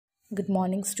Good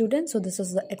morning, students. So this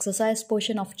is the exercise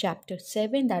portion of chapter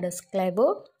 7, that is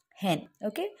Clever Hen.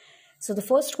 Okay. So the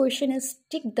first question is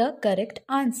tick the correct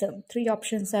answer. 3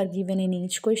 options are given in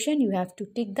each question. You have to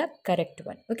tick the correct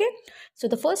one. Okay. So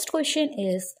the first question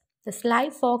is the sly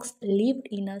fox lived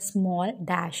in a small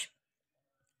dash.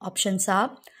 Options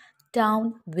are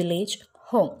town, village,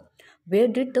 home. Where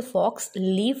did the fox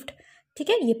lived? ठीक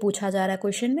है, ये पूछा जा रहा है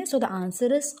question में. So the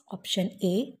answer is option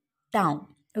A, town.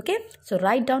 Okay, so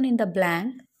write down in the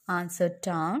blank answer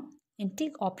town and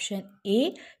tick option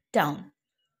A, town.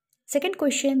 Second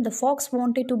question, the fox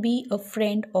wanted to be a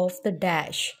friend of the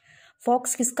dash.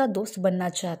 Fox किसका दोस्त बनना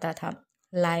चाहता था?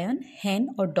 Lion, hen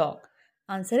और dog.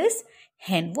 Answer is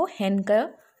hen. वो hen का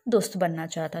दोस्त बनना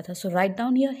चाहता था. So write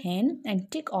down here hen and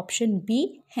tick option B,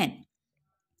 hen.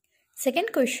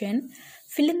 Second question,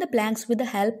 fill in the blanks with the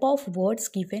help of words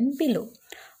given below.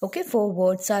 Okay, 4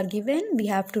 words are given. We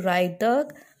have to write the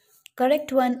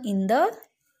correct one in the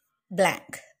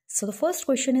blank. So the first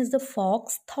question is the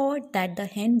fox thought that the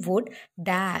hen would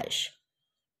dash.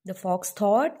 The fox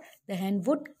thought the hen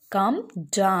would come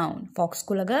down. Fox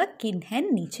को लगा कि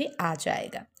hen नीचे आ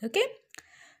जाएगा. Okay.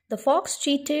 The fox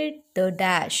cheated the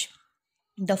dash.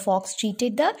 The fox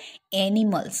cheated the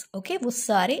animals. Okay, वो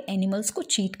सारे animals को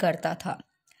cheat करता था.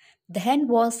 The hen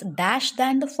was dash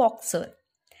than the foxer.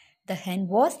 The hen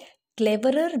was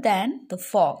cleverer than the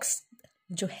fox.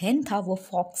 जो hen था वो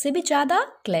fox से भी ज़्यादा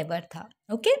clever था.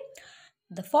 Okay.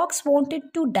 The fox wanted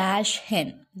to dash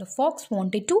hen. The fox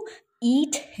wanted to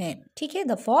eat hen. ठीक है,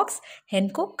 the fox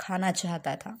hen को खाना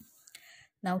चाहता था.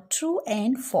 Now true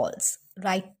and false.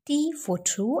 Write T for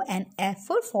true and F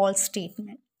for false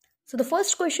statement. So the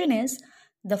first question is,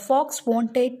 the fox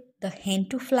wanted the hen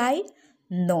to fly?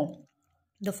 No.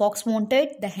 The fox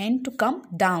wanted the hen to come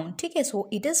down. Okay, so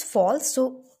it is false.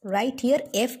 So write here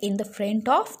F in the front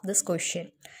of this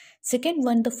question. Second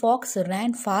one, the fox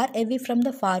ran far away from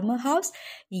the farmer house.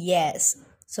 Yes.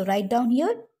 So write down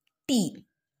here T.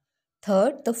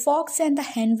 Third, the fox and the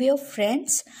hen were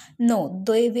friends. No,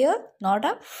 they were not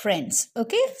a friends.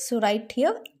 Okay, so write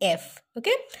here F.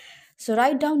 Okay. So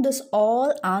write down this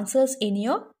all answers in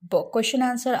your book. Question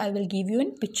answer I will give you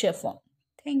in picture form.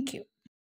 Thank you.